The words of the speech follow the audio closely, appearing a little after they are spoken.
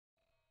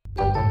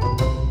Hey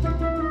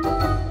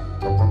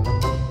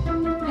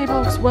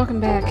folks, welcome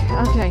back.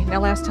 Okay, now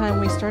last time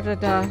we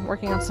started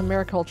working on some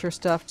mariculture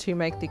stuff to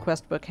make the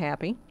quest book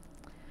happy.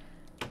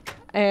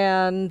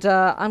 And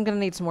I'm going to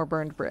need some more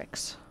burned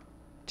bricks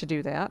to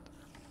do that.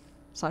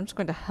 So I'm just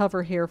going to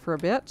hover here for a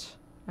bit.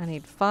 I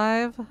need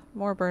 5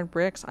 more burned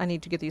bricks. I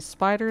need to get these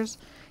spiders.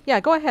 Yeah,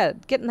 go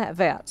ahead. Get in that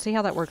vat. See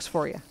how that works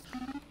for you.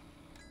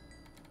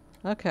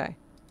 Okay.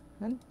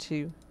 1,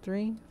 2,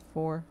 3,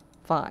 4,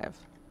 5.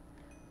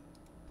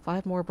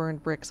 5 more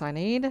burned bricks I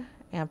need.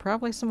 And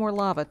probably some more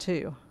lava,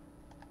 too.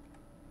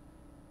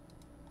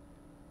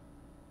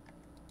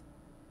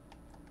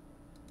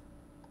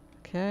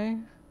 Okay.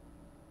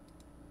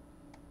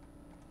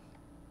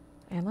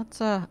 And let's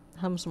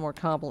hum some more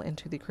cobble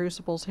into the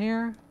crucibles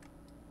here.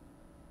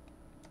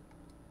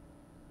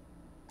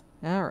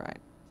 Alright.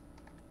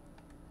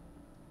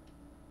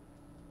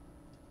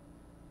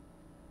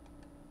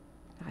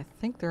 I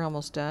think they're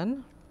almost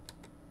done.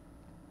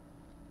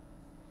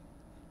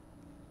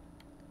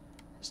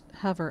 Just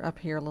hover up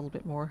here a little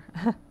bit more.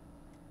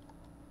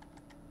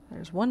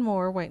 There's one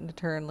more waiting to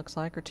turn, looks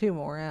like, or 2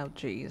 more. Oh,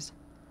 jeez.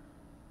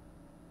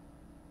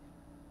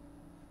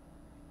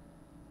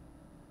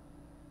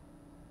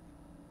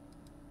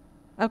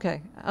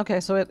 Okay,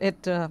 so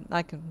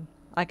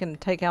I can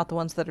take out the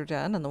ones that are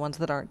done, and the ones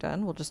that aren't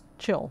done will just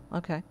chill.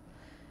 Okay.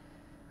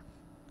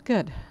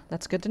 Good.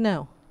 That's good to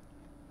know.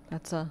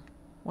 That's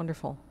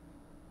wonderful.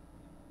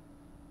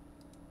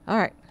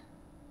 Alright.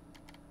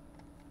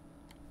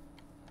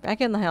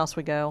 Back in the house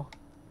we go.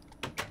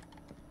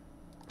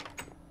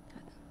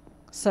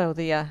 So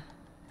the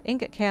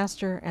ingot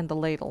caster and the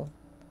ladle.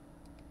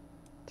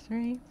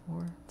 3,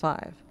 4,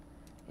 5.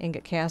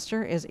 Ingot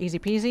caster is easy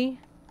peasy.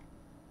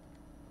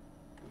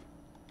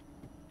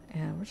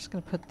 And we're just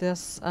going to put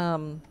this,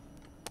 and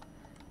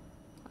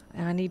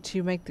I need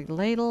to make the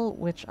ladle,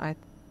 which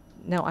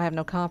no, I have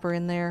no copper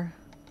in there.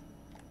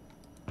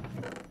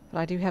 But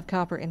I do have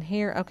copper in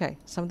here. Okay,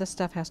 some of this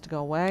stuff has to go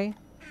away.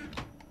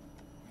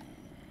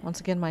 Once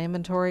again, my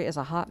inventory is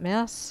a hot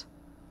mess.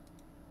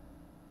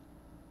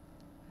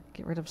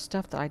 Get rid of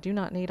stuff that I do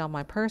not need on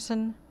my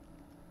person.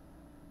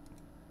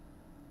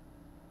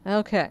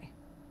 Okay.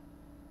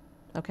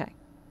 Okay.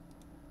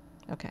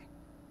 Okay.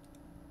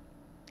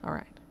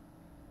 Alright.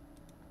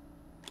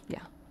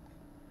 Yeah.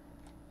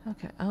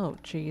 Okay. Oh,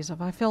 geez.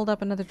 Have I filled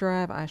up another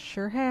drive? I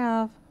sure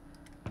have.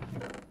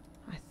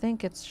 I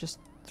think it's just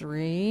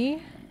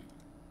 3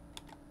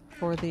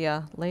 for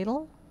the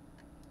ladle.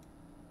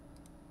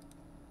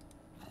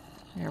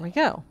 There we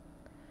go.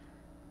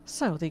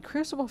 So, the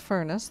crucible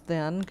furnace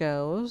then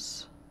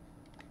goes...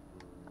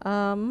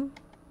 Oh,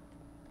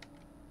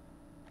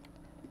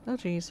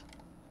 geez.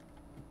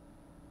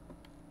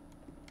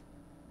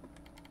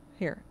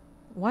 Here.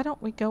 Why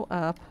don't we go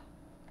up...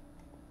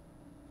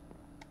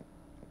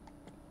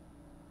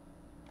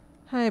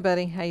 Hi,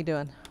 buddy. How you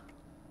doing?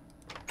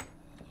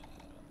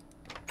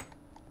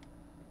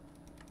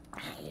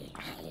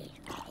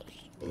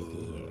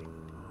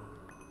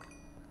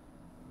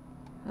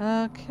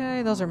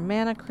 Okay, those are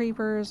mana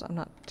creepers. I'm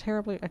not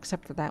terribly...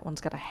 Except for that one's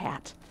got a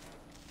hat.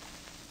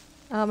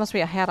 Must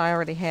be a hat I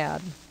already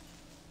had.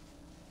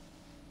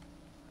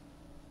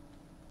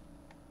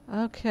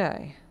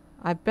 Okay.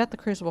 I bet the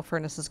crucible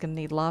furnace is going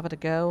to need lava to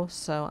go,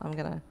 so I'm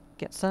going to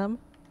get some.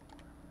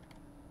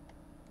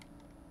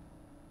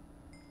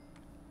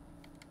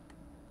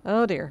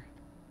 Oh dear.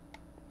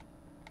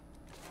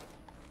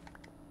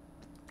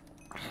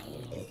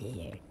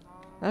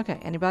 Okay,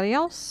 anybody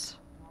else?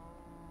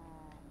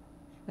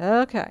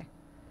 Okay.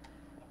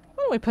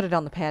 Why don't we put it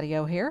on the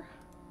patio here?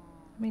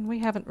 I mean, we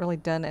haven't really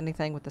done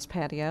anything with this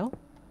patio.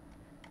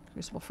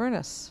 Crucible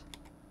furnace.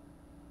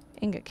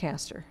 Ingot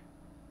caster.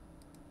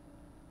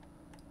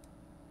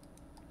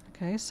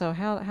 Okay, so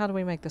how do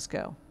we make this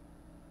go?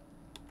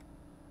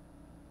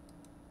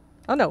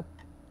 Oh no!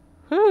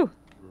 Whew!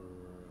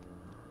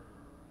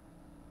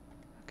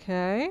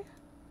 Okay.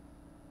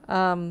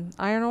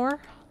 Iron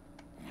ore?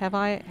 Have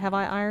I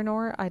iron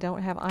ore? I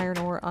don't have iron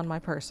ore on my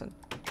person.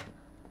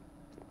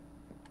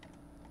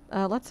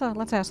 Let's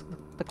ask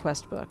the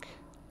quest book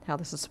how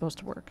this is supposed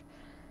to work.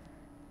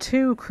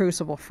 2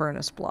 crucible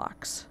furnace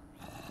blocks.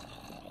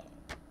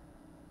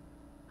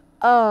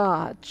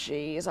 Oh,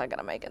 jeez, I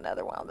gotta make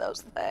another one of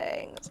those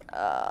things.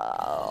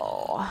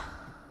 Oh.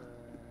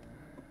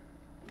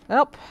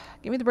 Oh,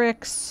 give me the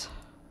bricks.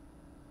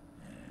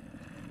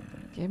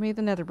 Give me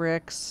the nether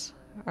bricks.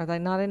 Are they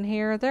not in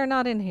here? They're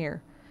not in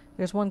here.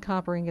 There's 1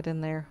 copper ingot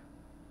in there.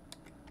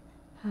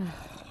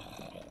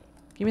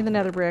 Give me the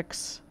nether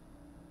bricks.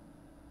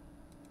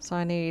 So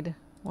I need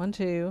 1,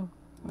 2,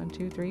 1,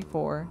 2, 3,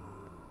 4.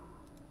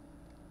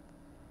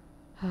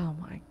 Oh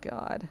my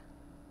god.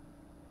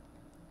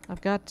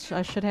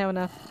 I should have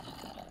enough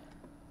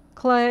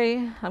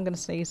clay. I'm gonna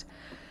sneeze.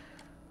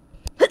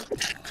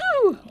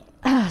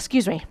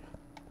 Excuse me.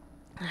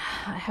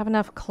 I have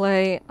enough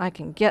clay. I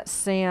can get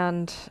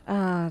sand.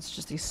 It's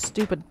just these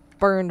stupid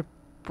burned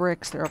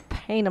bricks. They're a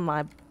pain in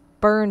my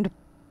burned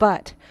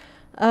butt.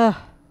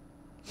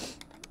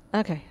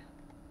 Okay.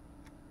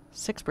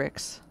 6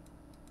 bricks.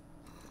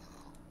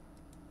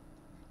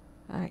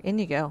 Alright, in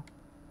you go.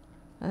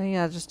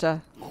 Yeah, just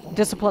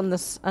discipline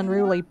this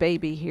unruly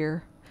baby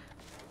here.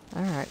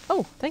 Alright.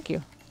 Oh, thank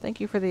you. Thank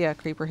you for the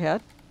creeper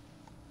head.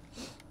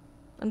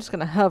 I'm just going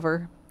to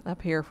hover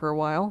up here for a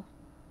while.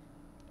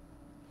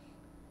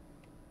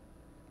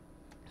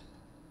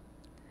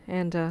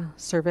 And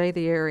survey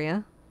the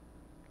area.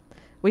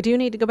 We do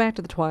need to go back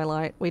to the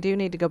Twilight. We do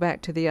need to go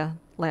back to the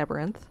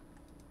labyrinth.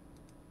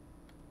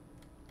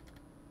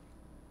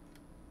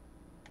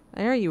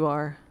 There you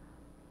are.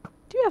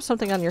 Do you have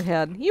something on your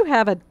head? You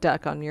have a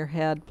duck on your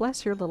head.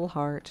 Bless your little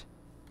heart.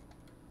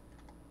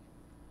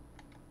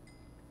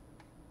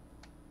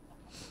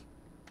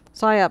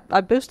 So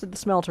I boosted the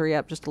smeltery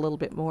up just a little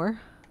bit more.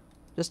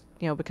 Just,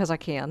 you know, because I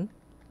can.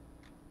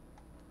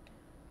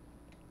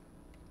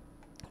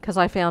 Because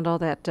I found all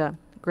that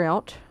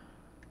grout.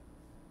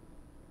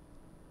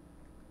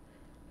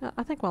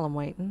 I think while I'm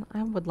waiting,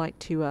 I would like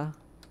to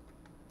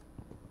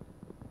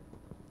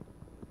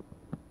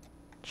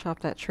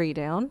chop that tree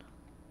down.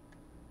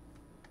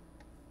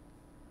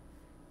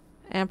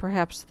 And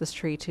perhaps this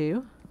tree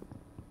too.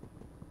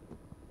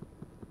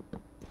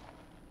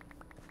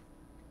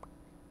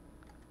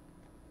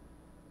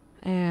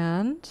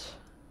 And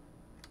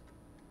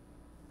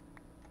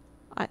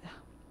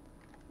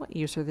what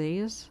use are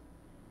these?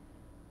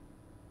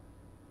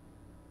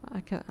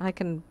 I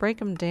can break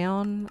them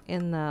down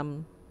in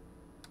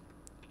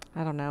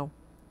I don't know.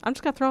 I'm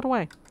just gonna throw it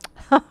away.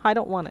 I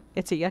don't want it.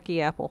 It's a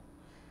yucky apple.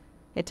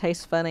 It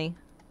tastes funny.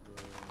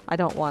 I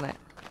don't want it.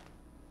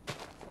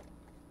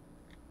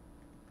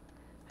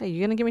 Hey, you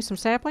gonna give me some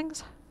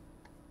saplings?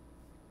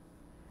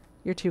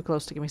 You're too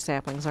close to give me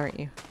saplings, aren't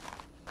you?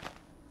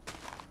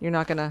 You're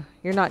not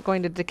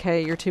going to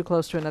decay. You're too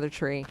close to another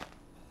tree.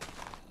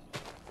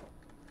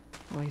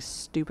 Oh, these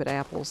stupid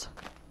apples.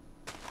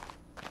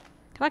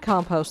 Can I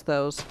compost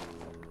those?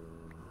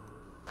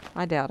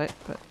 I doubt it,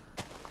 but...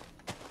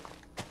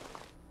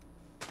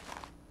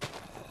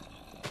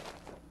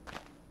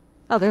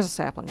 Oh, there's a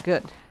sapling.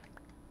 Good.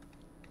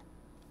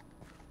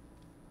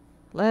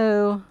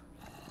 Hello?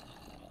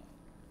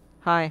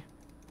 Hi.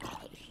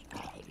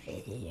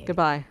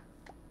 Goodbye.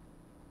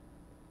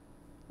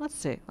 Let's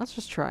see. Let's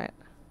just try it.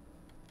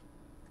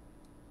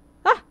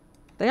 Ah!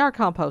 They are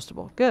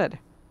compostable. Good.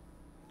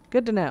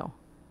 Good to know.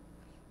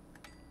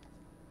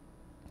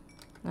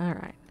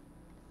 Alright.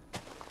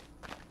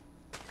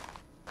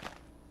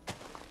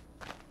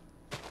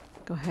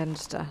 Go ahead and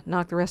just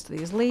knock the rest of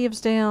these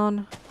leaves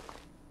down.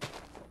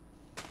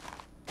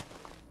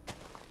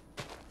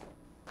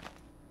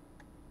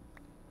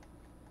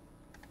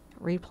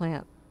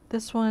 Replant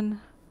this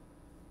one.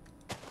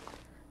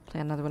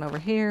 Plant another one over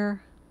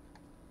here.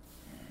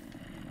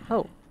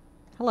 Oh.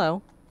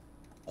 Hello.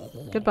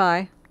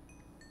 Goodbye.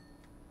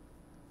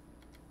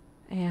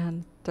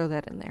 And throw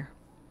that in there.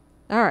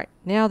 Alright,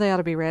 now they ought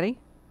to be ready.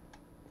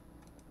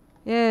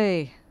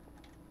 Yay.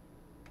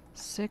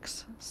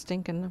 6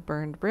 stinking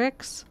burned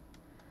bricks.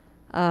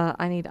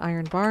 I need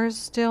iron bars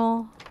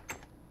still.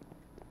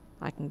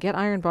 I can get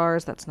iron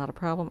bars, that's not a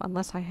problem,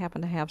 unless I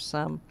happen to have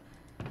some.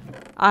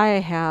 I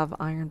have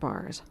iron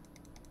bars.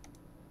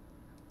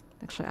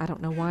 Actually, I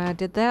don't know why I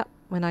did that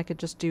when I could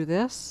just do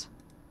this.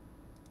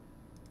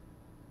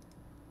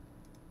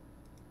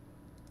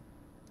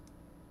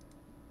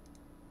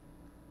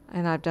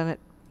 And I've done it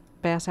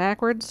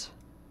bass-ackwards.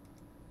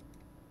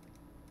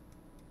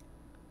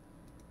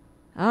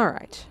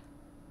 Alright.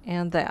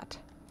 And that.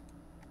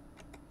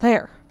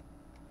 There.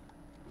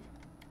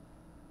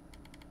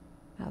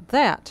 Now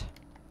that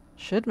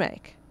should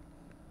make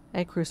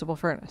a crucible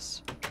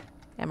furnace.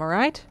 Am I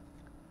right?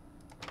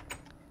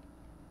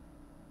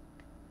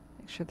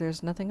 Make sure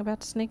there's nothing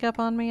about to sneak up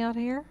on me out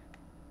here.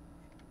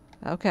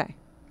 Okay.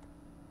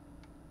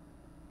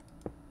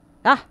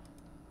 Ah!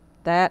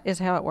 That is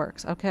how it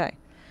works. Okay.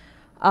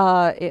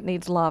 It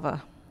needs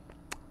lava,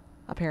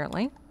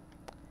 apparently.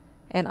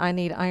 And I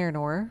need iron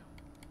ore.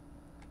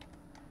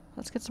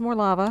 Let's get some more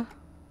lava.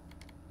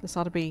 This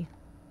ought to be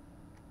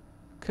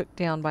cooked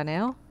down by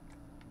now.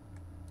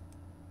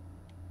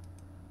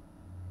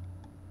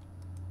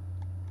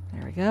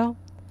 There we go.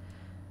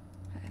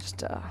 Just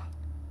throw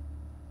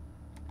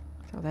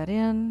that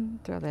in,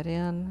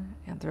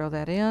 and throw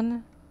that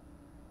in.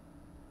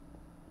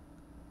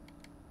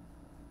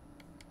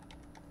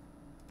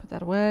 Put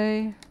that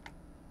away.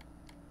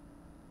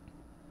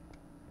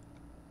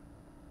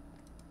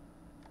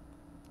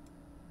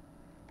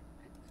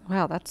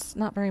 Wow, that's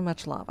not very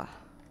much lava.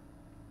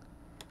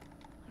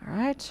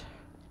 Alright.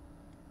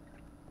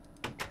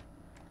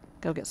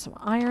 Go get some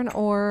iron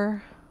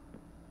ore.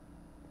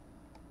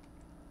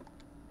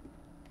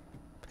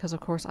 Because, of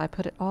course, I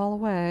put it all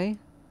away.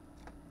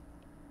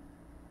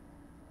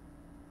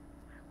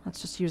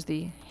 Let's just use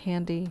the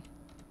handy...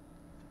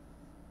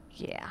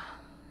 Yeah.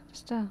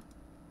 Just,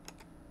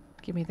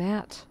 give me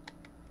that.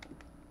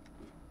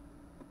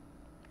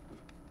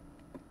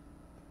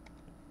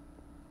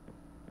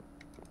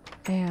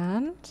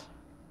 And...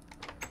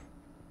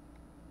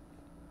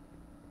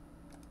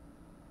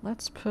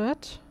 let's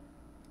put...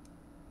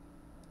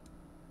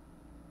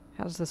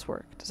 How does this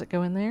work? Does it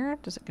go in there?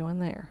 Does it go in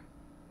there?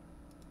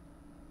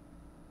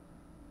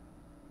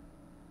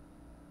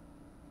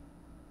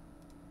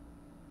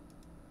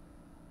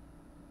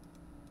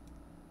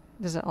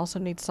 Does it also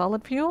need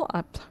solid fuel?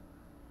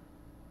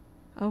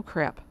 Oh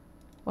crap.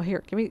 Well,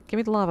 here, give me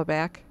the lava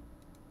back.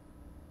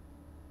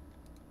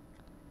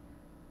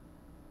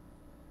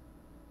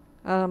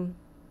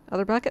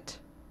 Other bucket?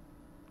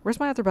 Where's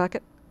my other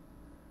bucket?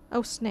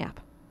 Oh, snap.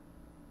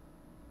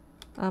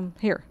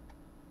 Here.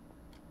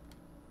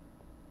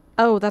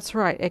 Oh, that's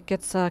right. It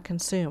gets,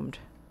 consumed.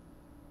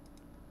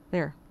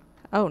 There.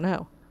 Oh,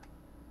 no.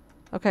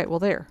 Okay, well,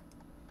 there.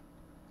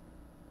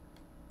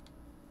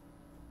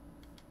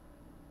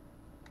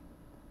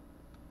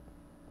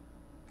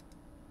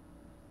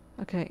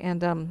 Okay, and,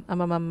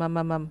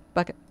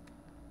 bucket.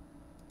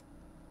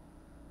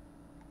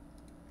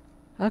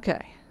 Okay.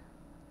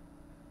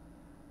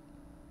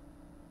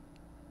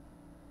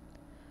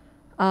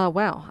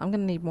 Wow. I'm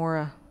gonna need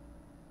more,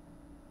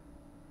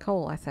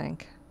 coal, I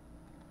think.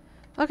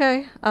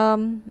 Okay,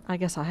 I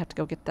guess I'll have to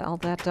go get all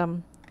that,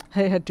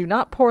 hey, do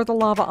not pour the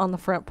lava on the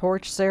front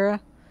porch,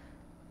 Sarah.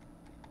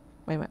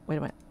 Wait a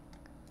minute.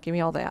 Give me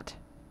all that.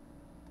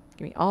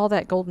 Give me all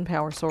that golden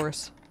power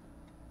source.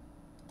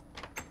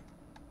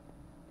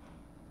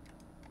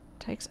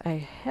 Takes a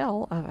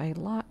hell of a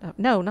lot of...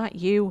 No, not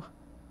you.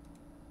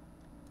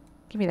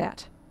 Give me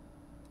that.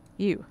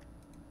 You.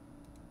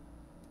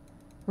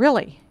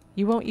 Really?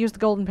 You won't use the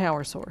golden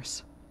power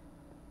source?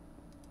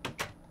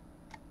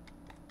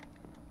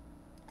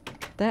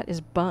 That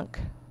is bunk.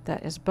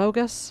 That is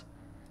bogus.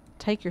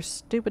 Take your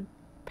stupid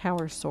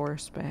power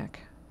source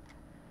back.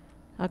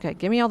 Okay,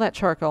 give me all that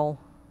charcoal.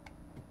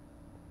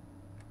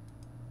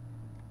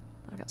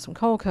 I've got some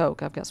coal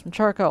coke. I've got some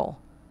charcoal.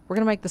 We're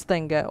going to make this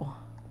thing go.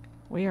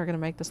 We are going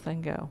to make this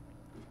thing go.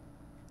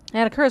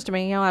 And it occurs to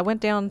me, you know, I went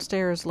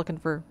downstairs looking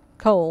for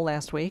coal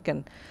last week,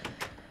 and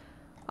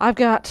I've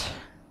got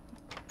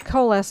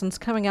coalescence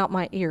coming out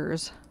my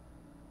ears.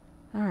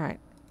 Alright.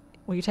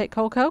 Will you take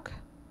coal coke?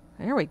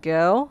 There we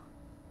go.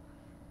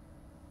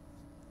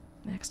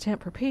 Max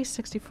temp per piece,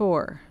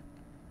 64.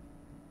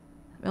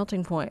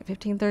 Melting point,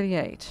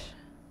 1538.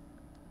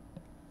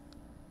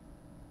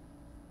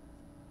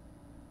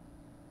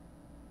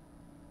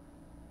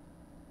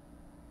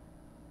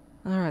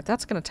 Alright,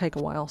 that's going to take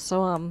a while.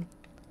 So,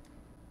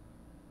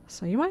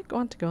 so you might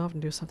want to go off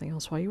and do something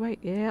else while you wait.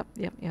 Yep.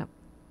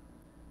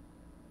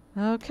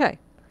 Okay.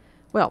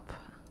 Well,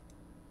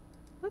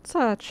 let's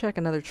check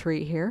another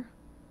tree here.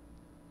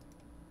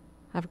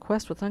 I have a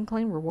quest with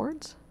unclaimed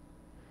rewards.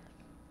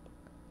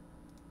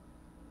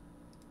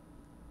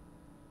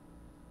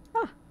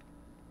 Ah.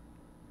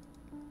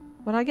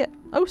 What'd I get?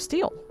 Oh,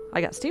 steel.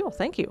 I got steel.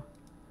 Thank you.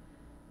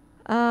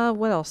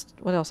 What else?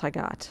 What else I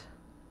got?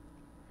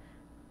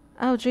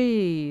 Oh,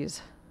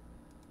 jeez.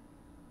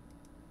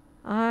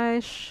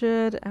 I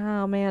should...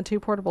 Oh, man. 2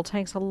 portable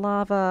tanks of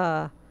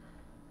lava.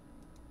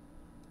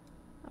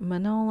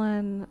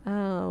 Manolan.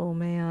 Oh,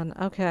 man.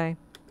 Okay.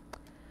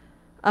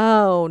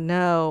 Oh,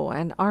 no.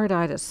 And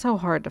ardite is so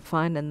hard to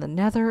find in the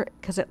nether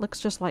because it looks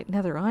just like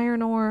nether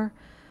iron ore.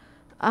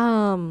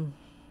 Oh,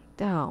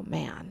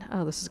 man.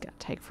 Oh, this is going to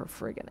take for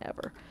friggin'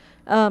 ever.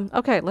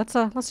 Okay.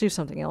 Let's do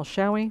something else,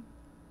 shall we?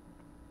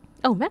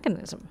 Oh,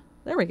 mechanism.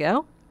 There we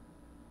go.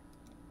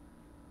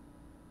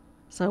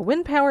 So,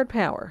 wind-powered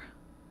power.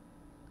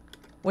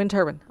 Wind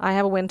turbine. I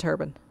have a wind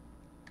turbine.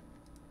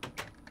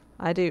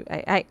 I do.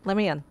 Hey, let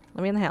me in.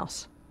 Let me in the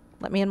house.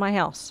 Let me in my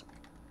house.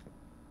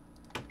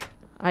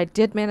 I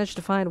did manage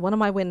to find one of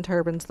my wind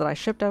turbines that I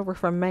shipped over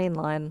from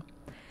mainline.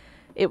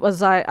 It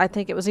was, I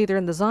think it was either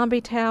in the zombie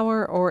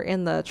tower or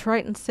in the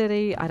Triton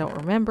City. I don't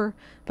remember.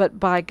 But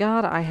by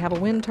God, I have a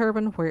wind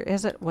turbine. Where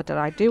is it? What did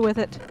I do with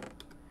it?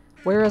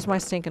 Where is my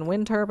stinking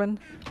wind turbine?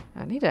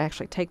 I need to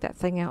actually take that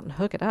thing out and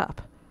hook it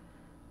up.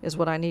 Is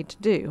what I need to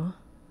do.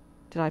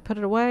 Did I put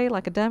it away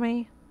like a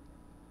dummy?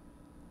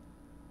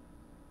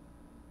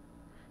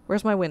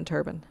 Where's my wind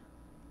turbine?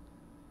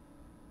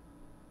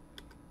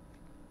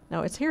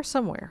 No, it's here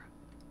somewhere.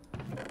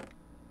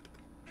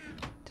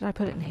 Did I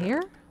put it in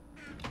here?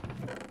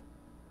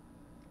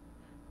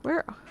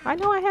 Where? I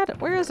know I had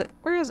it. Where is it?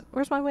 Where is it?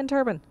 Where's my wind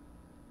turbine?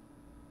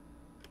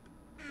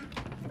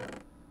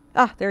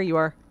 Ah, there you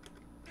are.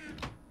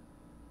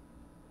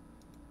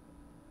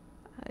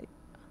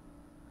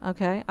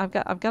 Okay, I've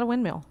got a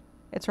windmill.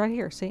 It's right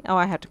here, see? Oh,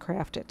 I have to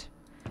craft it.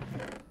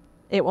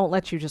 It won't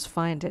let you just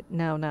find it.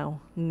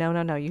 No.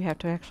 You have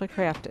to actually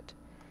craft it.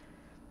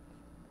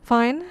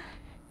 Fine.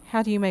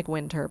 How do you make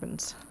wind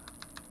turbines?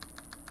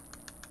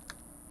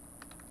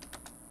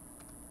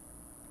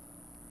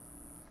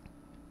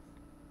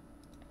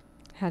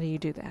 How do you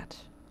do that?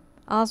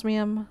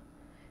 Osmium,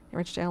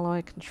 enriched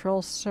alloy,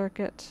 control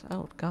circuit.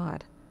 Oh,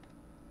 God.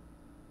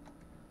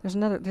 There's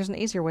an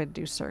easier way to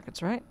do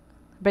circuits, right?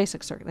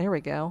 Basic circuit. There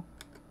we go.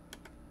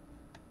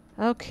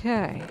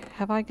 Okay.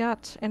 Have I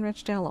got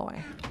enriched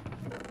alloy?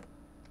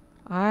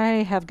 I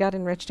have got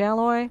enriched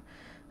alloy.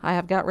 I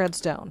have got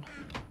redstone.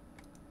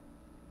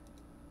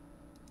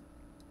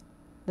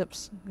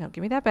 Oops. No,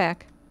 give me that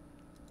back.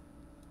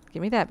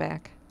 Give me that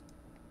back.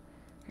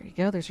 There you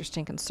go. There's your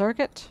stinking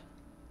circuit.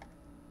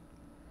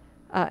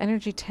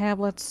 Energy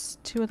tablets.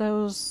 2 of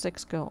those.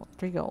 6 gold.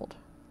 3 gold.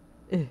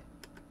 Ugh.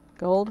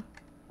 Gold.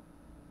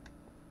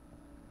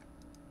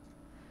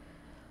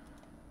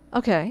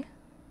 Okay.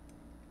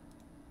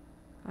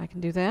 I can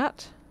do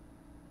that.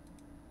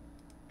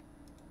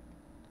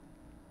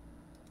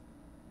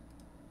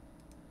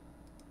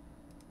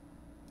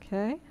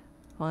 Okay.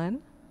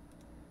 1,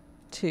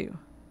 2.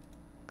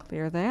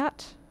 Clear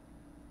that.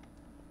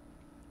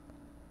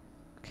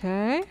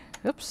 Okay.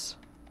 Oops.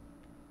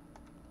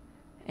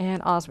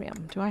 And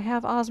osmium. Do I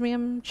have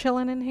osmium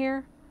chilling in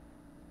here?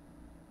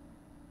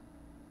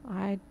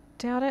 I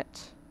doubt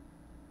it.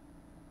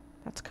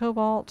 That's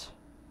cobalt.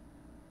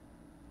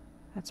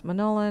 That's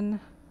manolin.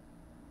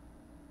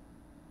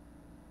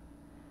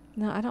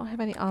 No, I don't have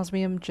any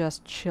osmium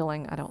just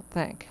chilling, I don't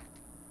think.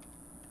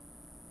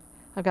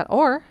 I've got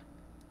ore.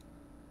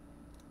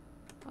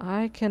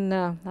 I can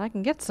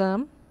get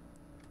some.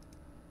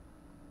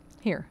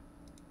 Here.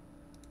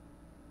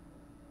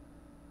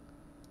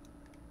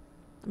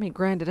 Let me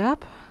grind it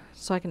up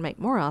so I can make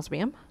more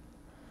osmium.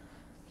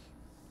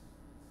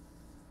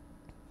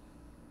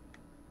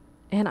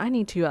 And I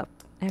need to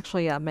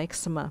actually make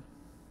some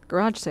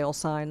garage sale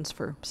signs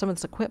for some of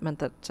this equipment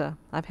that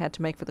I've had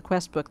to make for the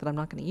quest book that I'm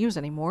not going to use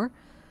anymore.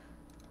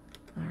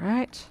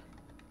 Alright.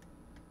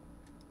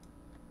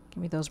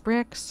 Give me those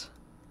bricks.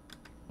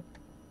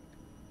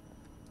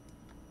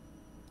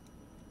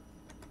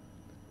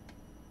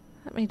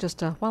 Let me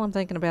just, while I'm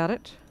thinking about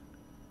it,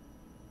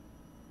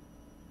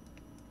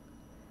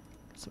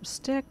 some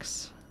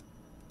sticks.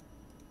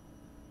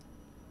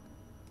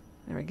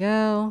 There we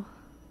go.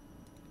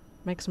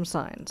 Make some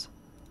signs.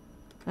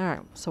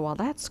 Alright, so while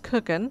that's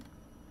cooking,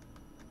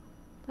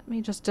 let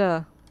me just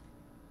go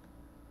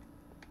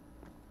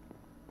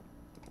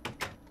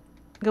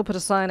put a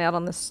sign out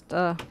on this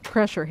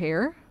crusher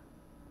here.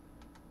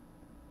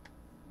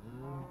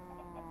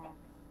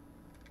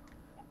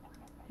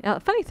 Yeah, the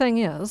funny thing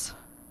is,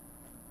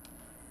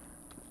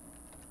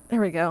 there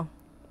we go.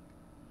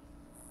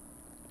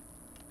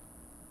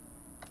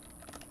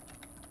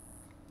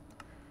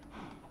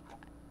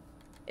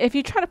 If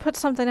you try to put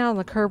something out on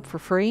the curb for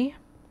free,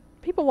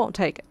 people won't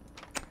take it.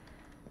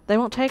 They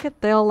won't take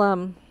it.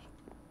 They'll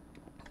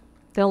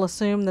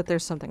assume that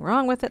there's something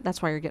wrong with it.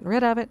 That's why you're getting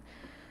rid of it.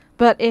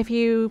 But if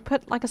you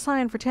put like a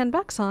sign for 10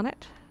 bucks on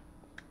it,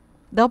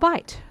 they'll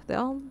bite.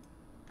 They'll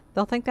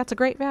think that's a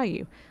great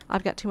value.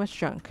 I've got too much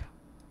junk.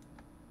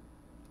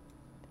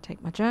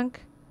 Take my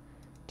junk.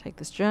 Take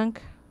this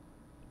junk.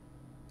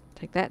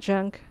 Take that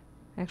junk.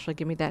 Actually,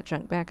 give me that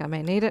junk back. I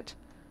may need it.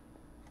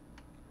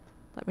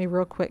 Let me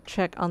real quick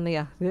check on the...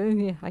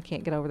 I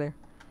can't get over there.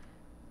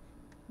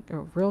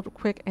 Go real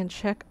quick and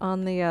check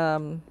on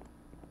the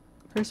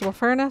crucible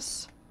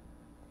furnace.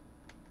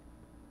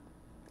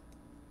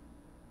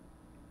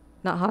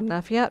 Not hot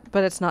enough yet,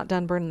 but it's not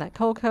done burning that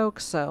coal coke,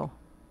 so...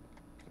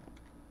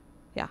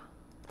 yeah,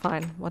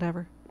 fine,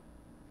 whatever.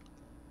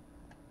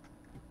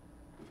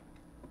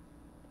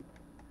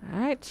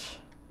 Alright.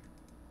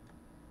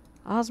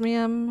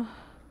 Osmium.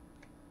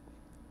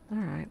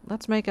 Alright,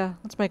 let's make a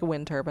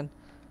wind turbine.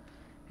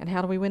 And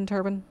how do we wind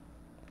turbine?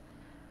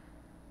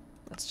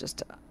 Let's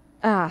just...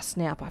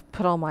 snap. I've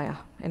put all my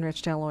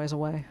enriched alloys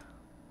away.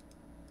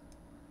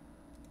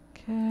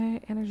 Okay,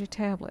 energy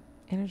tablet.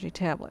 Energy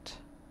tablet.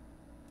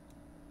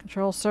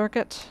 Control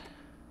circuit.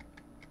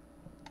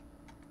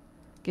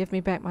 Give me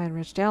back my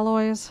enriched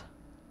alloys.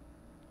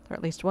 Or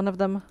at least one of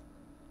them.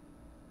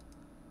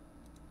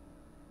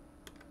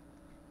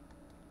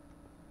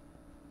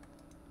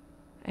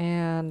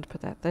 And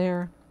put that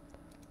there.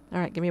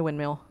 Alright, give me a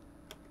windmill.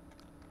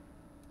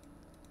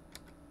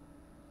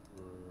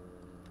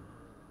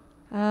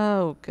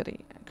 Oh,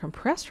 goody.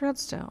 Compressed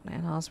redstone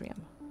and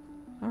osmium.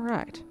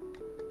 Alright.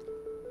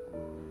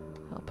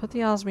 I'll put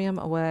the osmium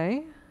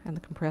away and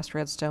the compressed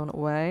redstone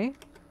away.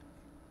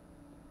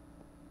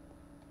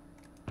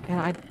 And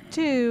I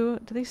do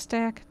these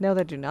stack? No,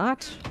 they do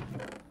not.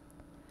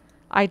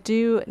 I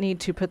do need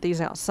to put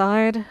these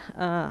outside.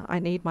 I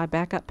need my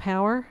backup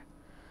power.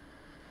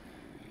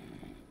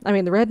 I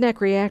mean, the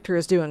redneck reactor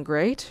is doing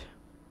great.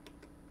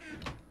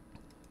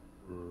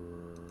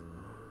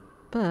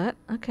 But,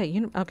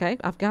 okay, okay,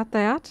 I've got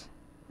that.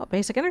 Oh,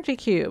 basic energy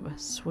cube.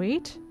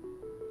 Sweet.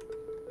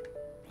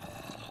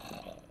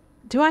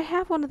 Do I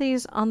have one of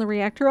these on the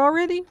reactor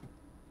already?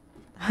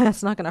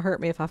 That's not going to hurt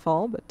me if I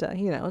fall, but,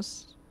 you know,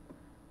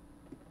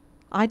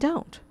 I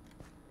don't.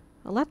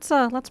 Well,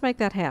 let's make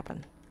that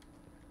happen.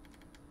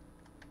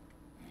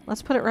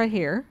 Let's put it right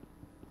here.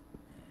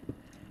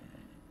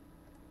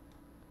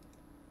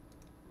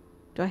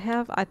 Do I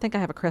have... I think I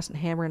have a crescent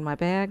hammer in my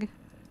bag.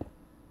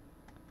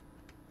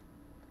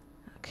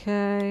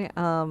 Okay,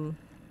 let's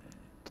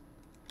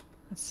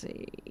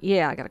see.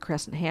 Yeah, I got a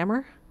crescent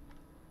hammer.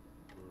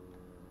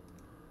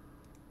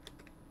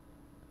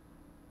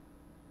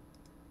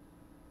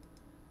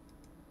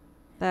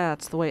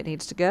 That's the way it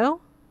needs to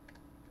go,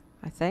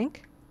 I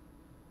think.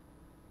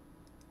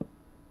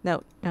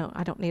 No,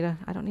 I don't need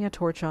a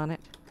torch on it.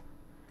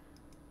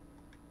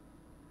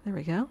 There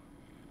we go.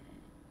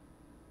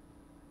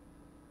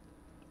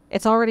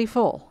 It's already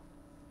full.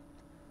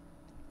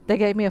 They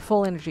gave me a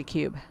full energy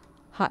cube.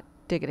 Hot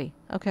diggity.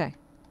 Okay.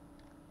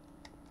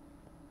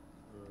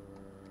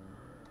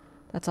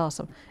 That's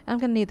awesome. I'm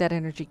going to need that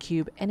energy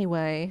cube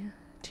anyway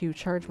to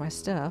charge my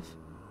stuff.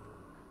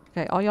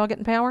 Okay, all y'all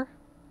getting power?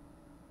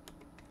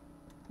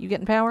 You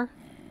getting power?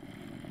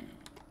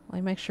 Let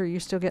me make sure you're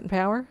still getting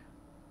power.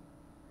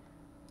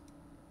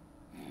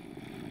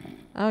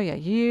 Oh yeah,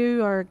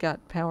 you are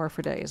got power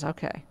for days.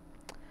 Okay.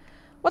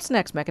 What's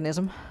next,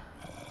 mechanism?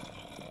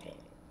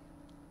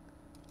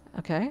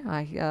 Okay,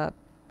 I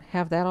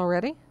have that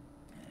already.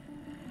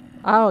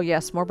 Oh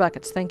yes, more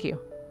buckets. Thank you.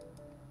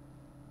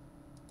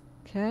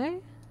 Okay,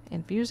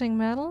 infusing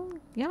metal.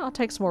 Yeah, I'll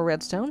take some more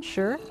redstone,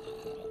 sure.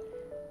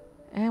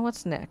 And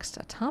what's next?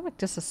 Atomic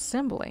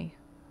disassembly.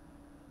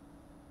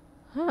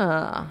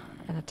 Huh.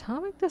 An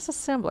atomic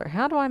disassembler.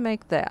 How do I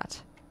make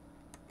that?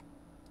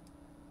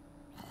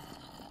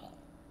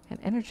 And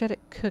energetic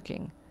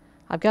cooking.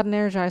 I've got an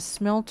energized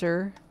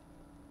smelter.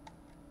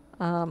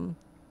 I'm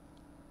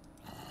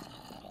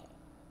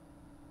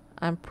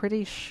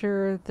pretty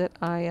sure that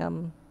I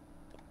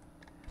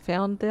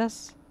found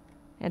this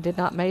and did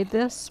not made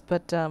this,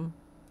 but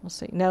we'll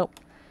see. Nope.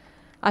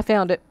 I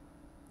found it.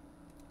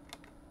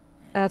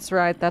 That's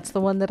right. That's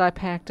the one that I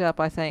packed up,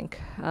 I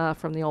think,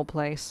 from the old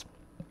place.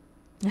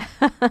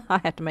 I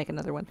have to make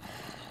another one.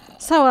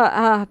 So,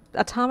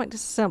 atomic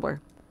disassembler.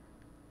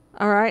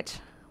 All right.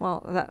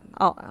 Well,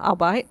 I'll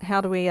bite.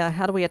 How do we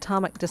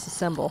atomic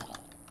disassemble?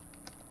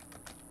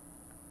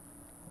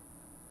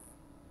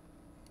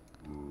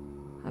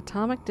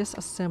 Atomic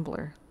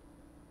disassembler.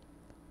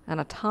 An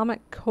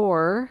atomic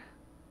core.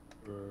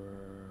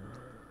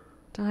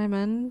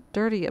 Diamond.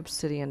 Dirty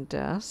obsidian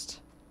dust.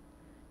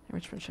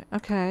 Enrichment.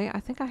 Okay, I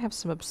think I have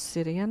some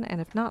obsidian,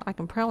 and if not, I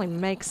can probably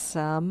make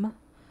some.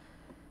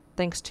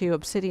 Thanks to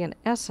obsidian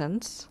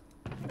essence.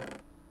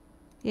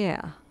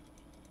 Yeah.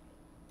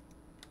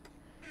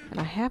 And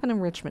I have an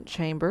enrichment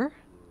chamber.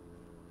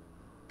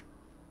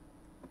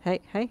 Hey,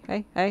 hey,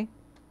 hey, hey.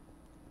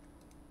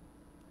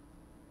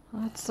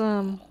 Let's,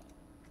 hum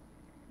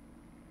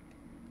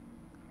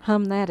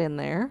that in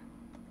there.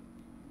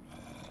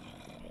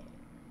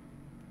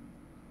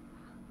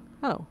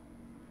 Oh.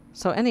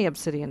 So any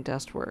obsidian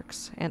dust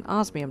works. And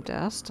osmium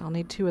dust. I'll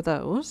need 2 of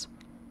those.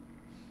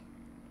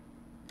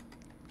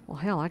 Well,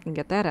 hell, I can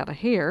get that out of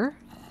here.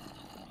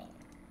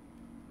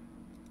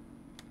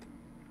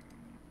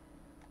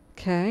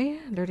 Okay,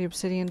 dirty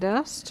obsidian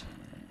dust.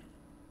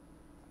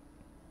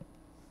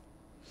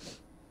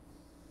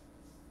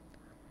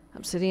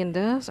 Obsidian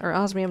dust, or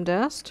osmium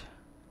dust.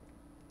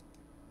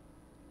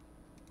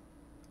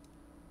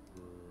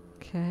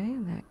 Okay,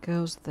 and that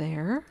goes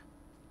there.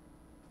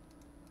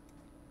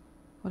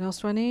 What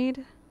else do I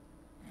need?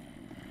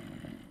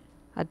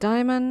 A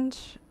diamond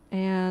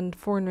and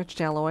 4 enriched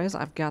alloys.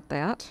 I've got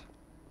that.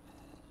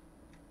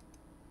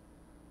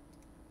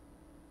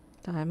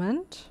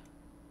 Diamond.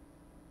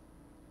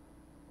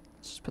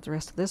 Let's just put the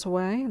rest of this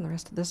away and the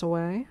rest of this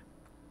away.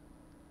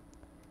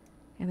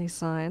 And these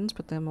signs,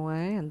 put them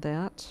away, and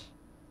that.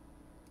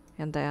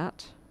 And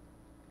that.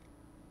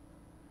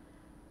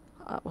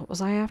 What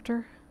was I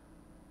after?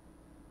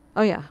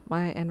 Oh yeah,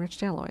 my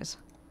enriched alloys.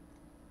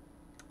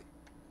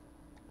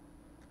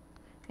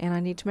 And I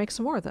need to make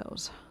some more of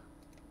those.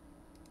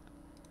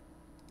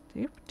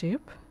 Doop,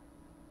 doop.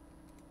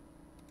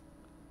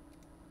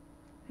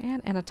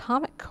 And an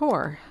atomic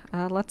core.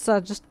 Let's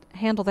just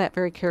handle that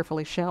very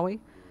carefully, shall we?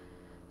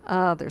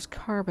 There's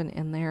carbon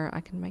in there.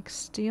 I can make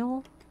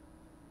steel.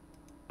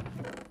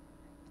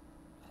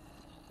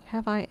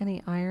 Have I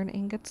any iron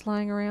ingots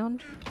lying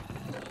around?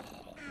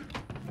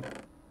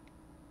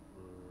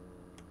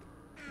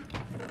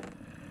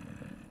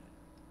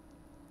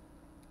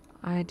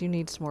 I do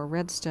need some more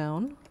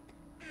redstone.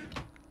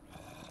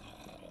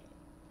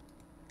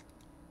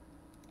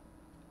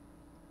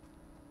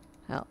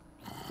 Oh.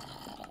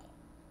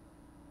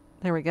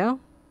 There we go.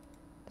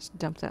 Just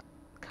dump that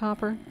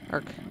copper,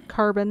 or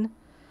carbon.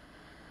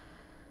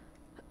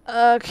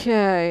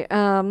 Okay,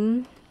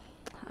 I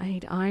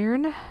need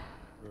iron.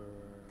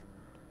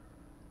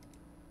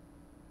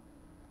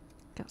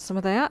 Got some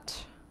of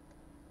that.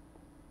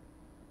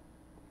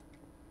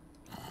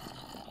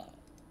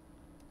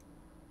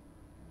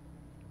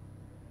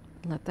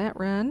 Let that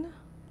run.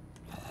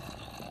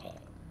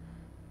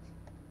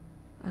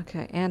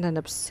 Okay, and an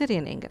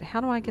obsidian ingot.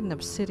 How do I get an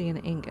obsidian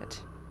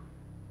ingot?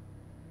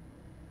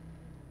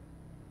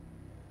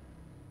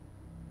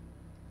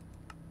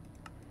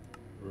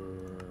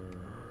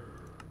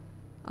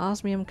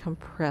 Osmium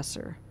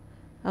compressor.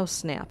 Oh,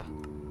 snap.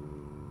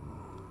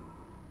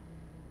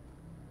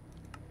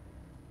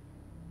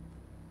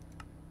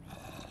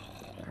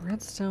 A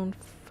redstone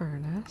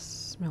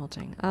furnace.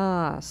 Smelting.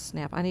 Ah,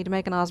 snap. I need to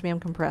make an osmium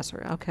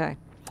compressor. Okay.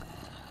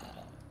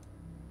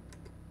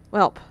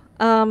 Well,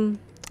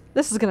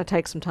 this is going to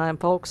take some time,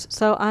 folks.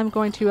 So I'm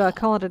going to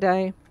call it a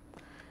day.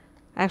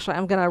 Actually,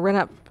 I'm going to run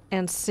up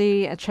and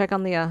see and check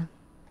on the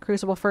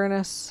crucible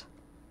furnace.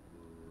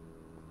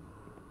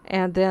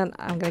 And then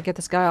I'm going to get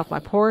this guy off my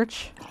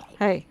porch.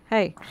 Hey,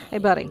 hey, hey,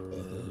 buddy.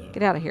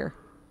 Get out of here.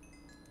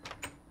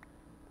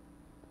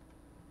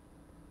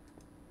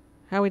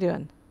 How we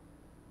doing?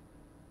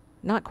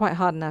 Not quite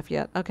hot enough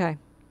yet. Okay.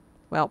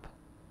 Welp.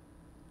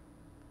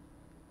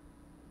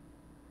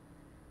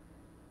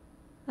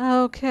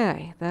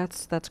 Okay,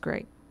 that's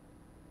great.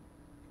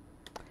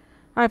 All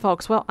right,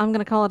 folks. Well, I'm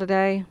gonna call it a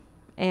day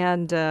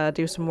and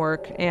do some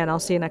work, and I'll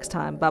see you next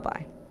time. Bye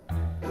bye.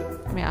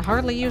 I mean, I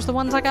hardly use the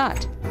ones I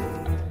got.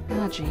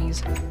 Ah,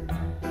 jeez.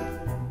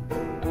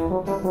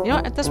 You know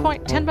what? At this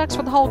point, $10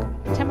 for the whole,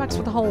 $10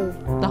 for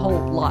the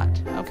whole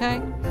lot.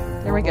 Okay,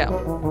 there we go.